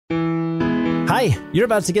Hi, you're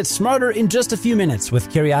about to get smarter in just a few minutes with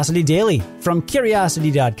Curiosity Daily from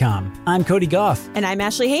Curiosity.com. I'm Cody Goff. And I'm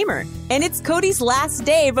Ashley Hamer. And it's Cody's last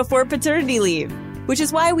day before paternity leave, which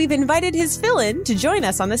is why we've invited his fill-in to join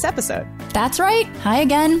us on this episode. That's right. Hi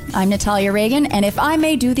again. I'm Natalia Reagan, and if I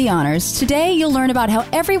may do the honors, today you'll learn about how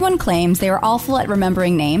everyone claims they are awful at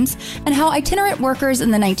remembering names and how itinerant workers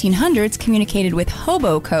in the 1900s communicated with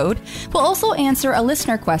hobo code. We'll also answer a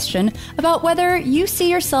listener question about whether you see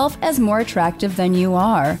yourself as more attractive than you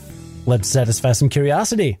are. Let's satisfy some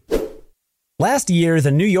curiosity. Last year,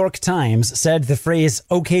 the New York Times said the phrase,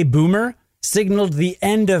 "Okay, boomer," signaled the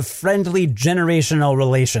end of friendly generational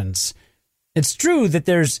relations. It's true that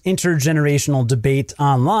there's intergenerational debate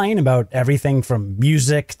online about everything from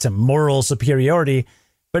music to moral superiority,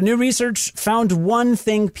 but new research found one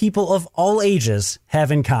thing people of all ages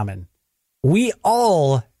have in common. We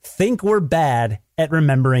all think we're bad at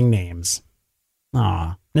remembering names.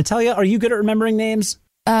 Aw. Natalia, are you good at remembering names?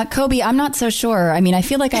 Kobe, I'm not so sure. I mean, I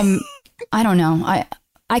feel like I don't know.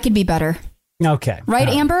 I could be better. Okay. Right,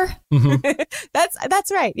 Amber? Mm-hmm.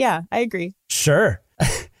 That's right. Yeah, I agree. Sure.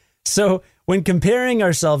 So when comparing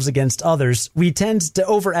ourselves against others, we tend to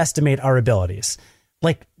overestimate our abilities.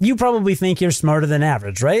 Like, you probably think you're smarter than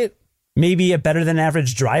average, right? Maybe a better than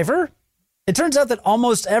average driver? It turns out that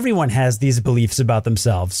almost everyone has these beliefs about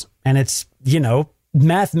themselves. And it's,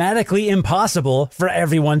 mathematically impossible for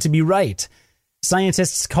everyone to be right.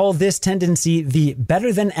 Scientists call this tendency the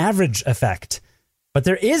better than average effect. But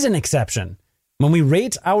there is an exception. When we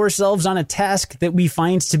rate ourselves on a task that we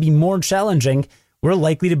find to be more challenging, we're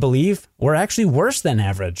likely to believe we're actually worse than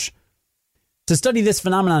average. To study this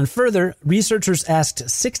phenomenon further, researchers asked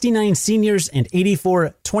 69 seniors and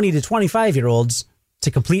 84 20 to 25-year-olds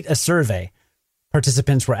to complete a survey.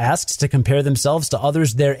 Participants were asked to compare themselves to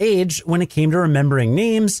others their age when it came to remembering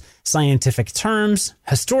names, scientific terms,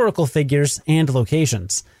 historical figures, and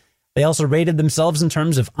locations. They also rated themselves in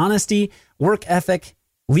terms of honesty, work ethic,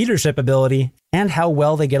 leadership ability, and how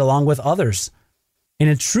well they get along with others. In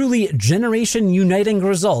a truly generation-uniting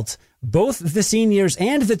result, both the seniors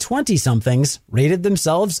and the 20-somethings rated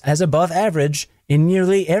themselves as above average in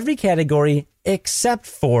nearly every category except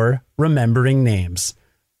for remembering names.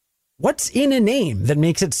 What's in a name that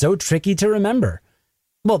makes it so tricky to remember?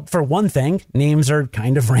 Well, for one thing, names are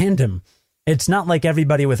kind of random. It's not like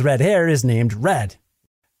everybody with red hair is named Red.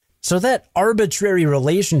 So that arbitrary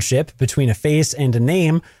relationship between a face and a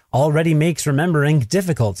name already makes remembering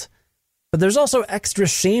difficult. But there's also extra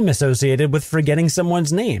shame associated with forgetting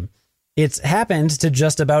someone's name. It's happened to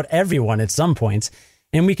just about everyone at some point,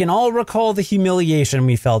 and we can all recall the humiliation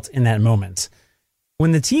we felt in that moment.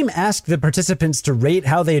 When the team asked the participants to rate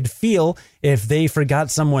how they'd feel if they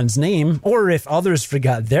forgot someone's name, or if others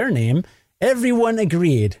forgot their name, everyone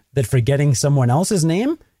agreed that forgetting someone else's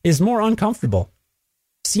name is more uncomfortable.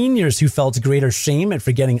 Seniors who felt greater shame at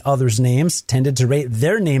forgetting others' names tended to rate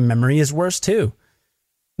their name memory as worse too.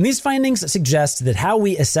 And these findings suggest that how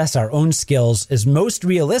we assess our own skills is most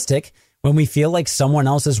realistic when we feel like someone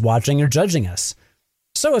else is watching or judging us.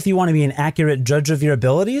 So if you want to be an accurate judge of your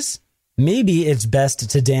abilities, maybe it's best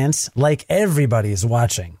to dance like everybody's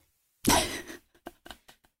watching.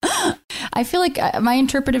 I feel like my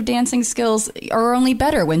interpretive dancing skills are only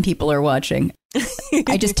better when people are watching.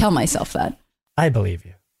 I just tell myself that. I believe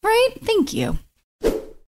you. Right? Thank you.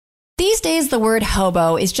 These days, the word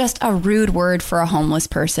hobo is just a rude word for a homeless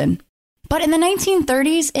person. But in the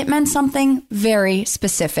 1930s, it meant something very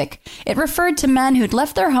specific. It referred to men who'd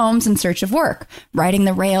left their homes in search of work, riding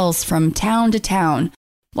the rails from town to town.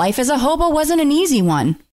 Life as a hobo wasn't an easy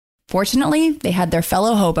one. Fortunately, they had their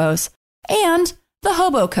fellow hobos and the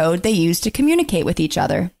hobo code they used to communicate with each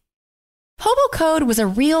other. Hobo code was a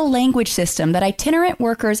real language system that itinerant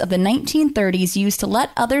workers of the 1930s used to let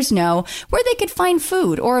others know where they could find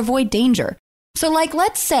food or avoid danger. So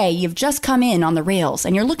let's say you've just come in on the rails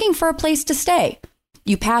and you're looking for a place to stay.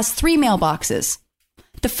 You pass 3 mailboxes.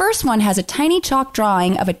 The first one has a tiny chalk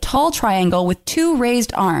drawing of a tall triangle with 2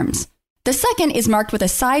 raised arms. The second is marked with a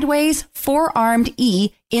sideways 4-armed E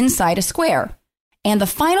inside a square. And the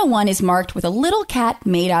final one is marked with a little cat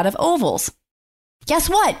made out of ovals. Guess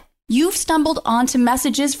what? You've stumbled onto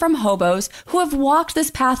messages from hobos who have walked this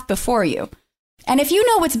path before you. And if you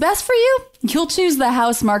know what's best for you, you'll choose the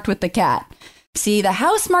house marked with the cat. See, the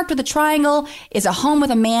house marked with a triangle is a home with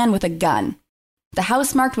a man with a gun. The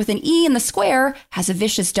house marked with an E in the square has a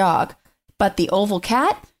vicious dog. But the oval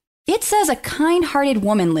cat? It says a kind-hearted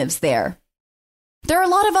woman lives there. There are a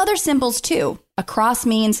lot of other symbols too. A cross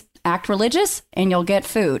means act religious and you'll get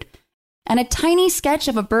food. And a tiny sketch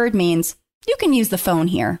of a bird means you can use the phone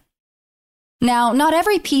here. Now, not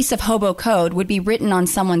every piece of hobo code would be written on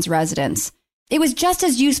someone's residence. It was just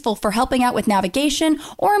as useful for helping out with navigation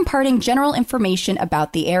or imparting general information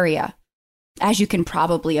about the area. As you can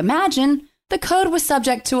probably imagine, the code was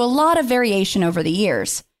subject to a lot of variation over the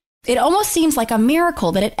years. It almost seems like a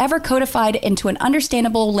miracle that it ever codified into an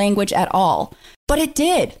understandable language at all. But it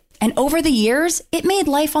did, and over the years, it made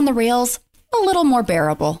life on the rails a little more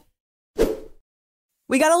bearable.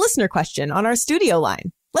 We got a listener question on our studio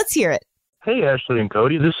line. Let's hear it. Hey, Ashley and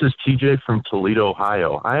Cody. This is TJ from Toledo,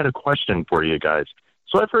 Ohio. I had a question for you guys.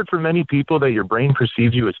 So I've heard from many people that your brain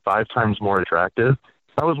perceives you as 5 times more attractive.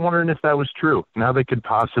 I was wondering if that was true. Now they could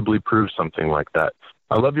possibly prove something like that.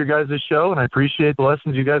 I love your guys' show, and I appreciate the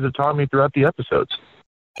lessons you guys have taught me throughout the episodes.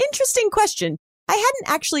 Interesting question. I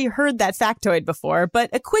hadn't actually heard that factoid before, but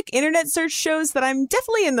a quick internet search shows that I'm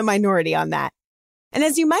definitely in the minority on that. And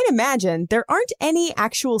as you might imagine, there aren't any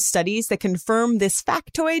actual studies that confirm this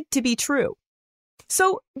factoid to be true.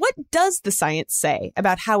 So what does the science say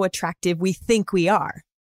about how attractive we think we are?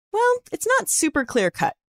 Well, it's not super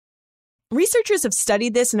clear-cut. Researchers have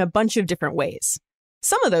studied this in a bunch of different ways.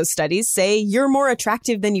 Some of those studies say you're more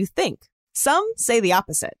attractive than you think. Some say the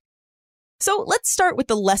opposite. So let's start with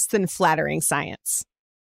the less than flattering science.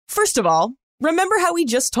 First of all, remember how we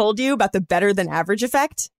just told you about the better than average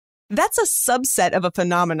effect? That's a subset of a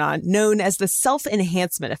phenomenon known as the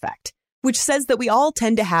self-enhancement effect, which says that we all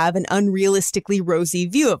tend to have an unrealistically rosy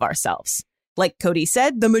view of ourselves. Like Cody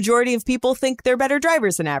said, the majority of people think they're better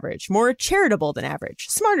drivers than average, more charitable than average,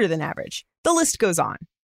 smarter than average. The list goes on.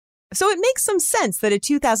 So it makes some sense that a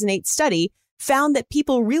 2008 study found that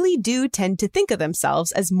people really do tend to think of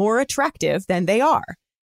themselves as more attractive than they are.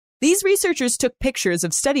 These researchers took pictures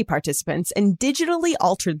of study participants and digitally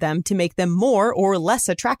altered them to make them more or less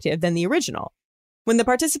attractive than the original. When the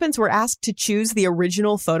participants were asked to choose the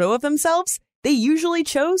original photo of themselves, they usually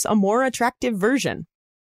chose a more attractive version.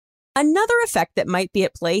 Another effect that might be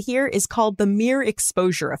at play here is called the mere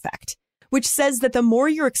exposure effect, which says that the more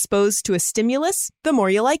you're exposed to a stimulus, the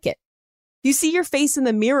more you like it. You see your face in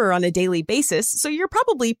the mirror on a daily basis, so you're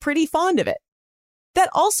probably pretty fond of it. That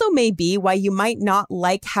also may be why you might not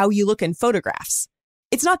like how you look in photographs.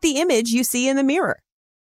 It's not the image you see in the mirror.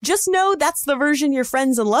 Just know that's the version your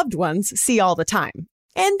friends and loved ones see all the time,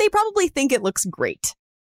 and they probably think it looks great.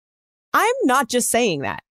 I'm not just saying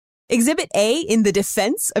that. Exhibit A in the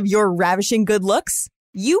defense of your ravishing good looks,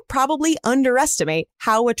 you probably underestimate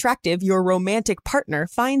how attractive your romantic partner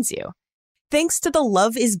finds you. Thanks to the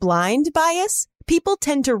love is blind bias, people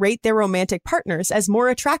tend to rate their romantic partners as more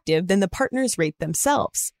attractive than the partners rate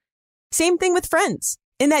themselves. Same thing with friends.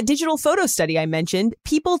 In that digital photo study I mentioned,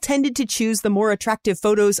 people tended to choose the more attractive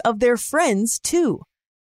photos of their friends too.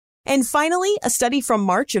 And finally, a study from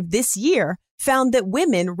March of this year found that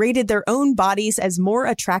women rated their own bodies as more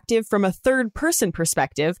attractive from a third-person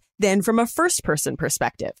perspective than from a first-person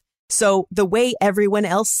perspective. So the way everyone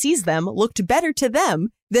else sees them looked better to them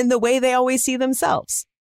than the way they always see themselves.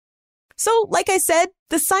 So, like I said,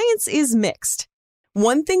 the science is mixed.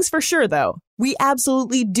 One thing's for sure, though. We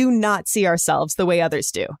absolutely do not see ourselves the way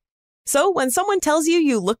others do. So when someone tells you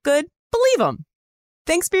you look good, believe them.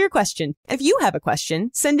 Thanks for your question. If you have a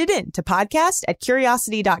question, send it in to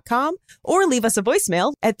podcast@curiosity.com or leave us a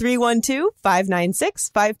voicemail at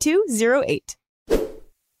 312-596-5208.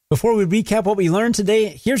 Before we recap what we learned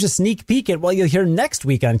today, here's a sneak peek at what you'll hear next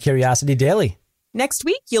week on Curiosity Daily. Next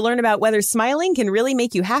week, you'll learn about whether smiling can really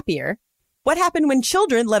make you happier, what happened when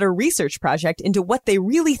children led a research project into what they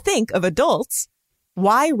really think of adults,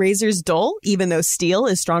 why razors dull even though steel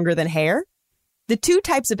is stronger than hair, the 2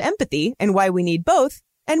 types of empathy and why we need both,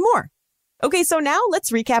 and more. Okay, so now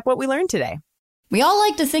let's recap what we learned today. We all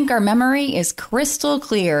like to think our memory is crystal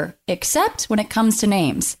clear, except when it comes to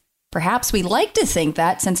names. Perhaps we like to think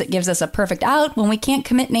that since it gives us a perfect out when we can't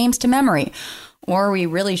commit names to memory. Or we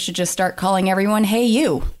really should just start calling everyone, hey,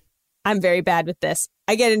 you. I'm very bad with this.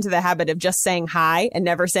 I get into the habit of just saying hi and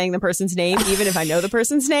never saying the person's name, even if I know the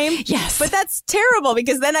person's name. Yes. But that's terrible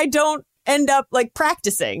because then I don't end up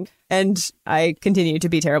practicing and I continue to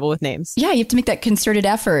be terrible with names. Yeah, you have to make that concerted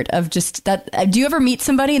effort of just that. Do you ever meet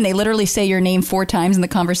somebody and they literally say your name 4 times in the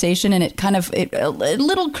conversation and it a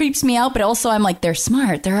little creeps me out, but also I'm like, they're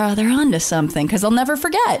smart. They're onto something because I'll never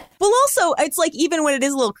forget. Well, also, it's like even when it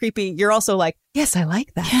is a little creepy, you're also like, yes, I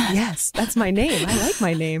like that. Yeah. Yes, that's my name. I like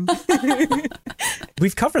my name.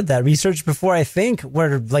 We've covered that research before, I think,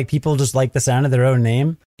 where people just like the sound of their own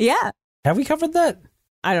name. Yeah. Have we covered that?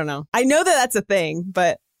 I don't know. I know that that's a thing,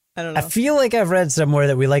 but I don't know. I feel like I've read somewhere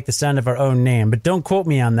that we like the sound of our own name, but don't quote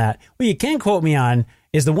me on that. What you can quote me on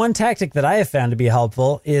is the one tactic that I have found to be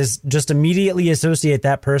helpful is just immediately associate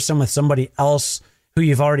that person with somebody else who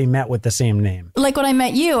you've already met with the same name. Like when I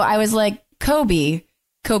met you, I was like, Kobe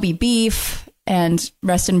Beef. And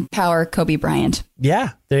rest in power, Kobe Bryant.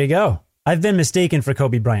 Yeah, there you go. I've been mistaken for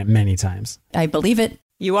Kobe Bryant many times. I believe it.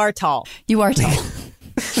 You are tall. You are tall.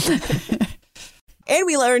 And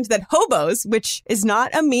we learned that hobos, which is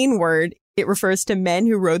not a mean word, it refers to men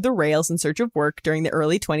who rode the rails in search of work during the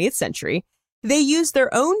early 20th century. They used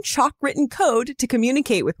their own chalk-written code to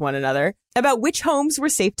communicate with one another about which homes were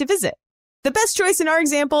safe to visit. The best choice in our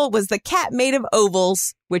example was the cat made of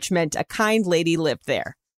ovals, which meant a kind lady lived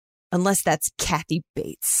there. Unless that's Kathy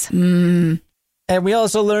Bates. And we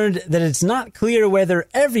also learned that it's not clear whether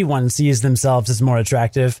everyone sees themselves as more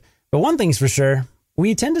attractive. But one thing's for sure,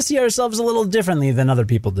 we tend to see ourselves a little differently than other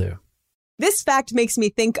people do. This fact makes me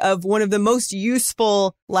think of one of the most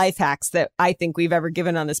useful life hacks that I think we've ever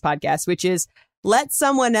given on this podcast, which is let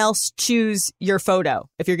someone else choose your photo.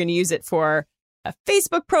 If you're going to use it for a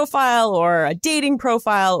Facebook profile or a dating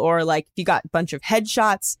profile, or like if you got a bunch of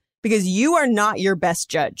headshots, because you are not your best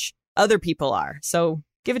judge. Other people are. So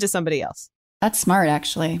give it to somebody else. That's smart,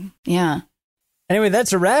 actually. Yeah. Anyway,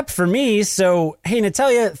 that's a wrap for me. So, hey,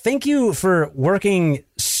 Natalia, thank you for working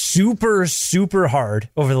super, super hard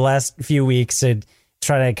over the last few weeks to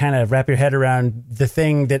try to kind of wrap your head around the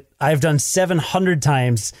thing that I've done 700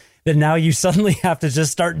 times that now you suddenly have to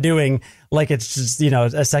just start doing like it's just, you know,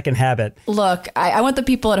 a second habit. Look, I want the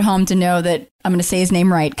people at home to know that I'm going to say his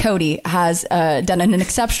name right. Cody has done an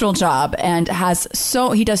exceptional job and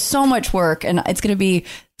he does so much work, and it's going to be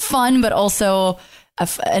fun, but also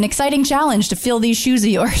an exciting challenge to fill these shoes of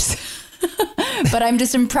yours. But I'm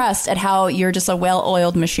just impressed at how you're just a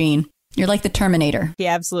well-oiled machine. You're like the Terminator. He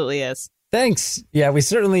absolutely is. Thanks. Yeah, we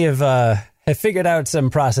certainly have figured out some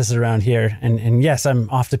processes around here. And yes, I'm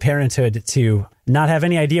off to parenthood to not have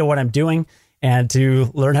any idea what I'm doing and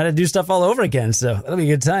to learn how to do stuff all over again. So that'll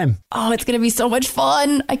be a good time. Oh, it's going to be so much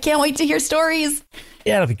fun. I can't wait to hear stories.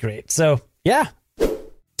 Yeah, it'll be great. So, yeah.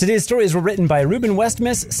 Today's stories were written by Ruben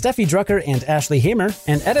Westmus, Steffi Drucker, and Ashley Hamer,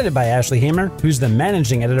 and edited by Ashley Hamer, who's the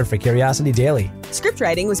managing editor for Curiosity Daily. Script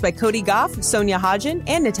writing was by Cody Goff, Sonia Hodgen,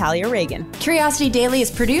 and Natalia Reagan. Curiosity Daily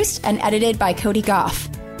is produced and edited by Cody Goff.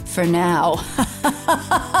 For now.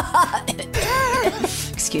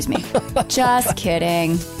 Excuse me. Just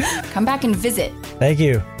kidding. Come back and visit. Thank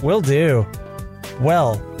you. Will do.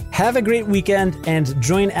 Well, have a great weekend and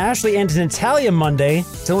join Ashley and Natalia Monday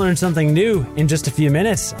to learn something new in just a few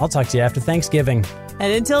minutes. I'll talk to you after Thanksgiving.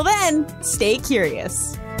 And until then, stay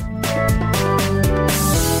curious.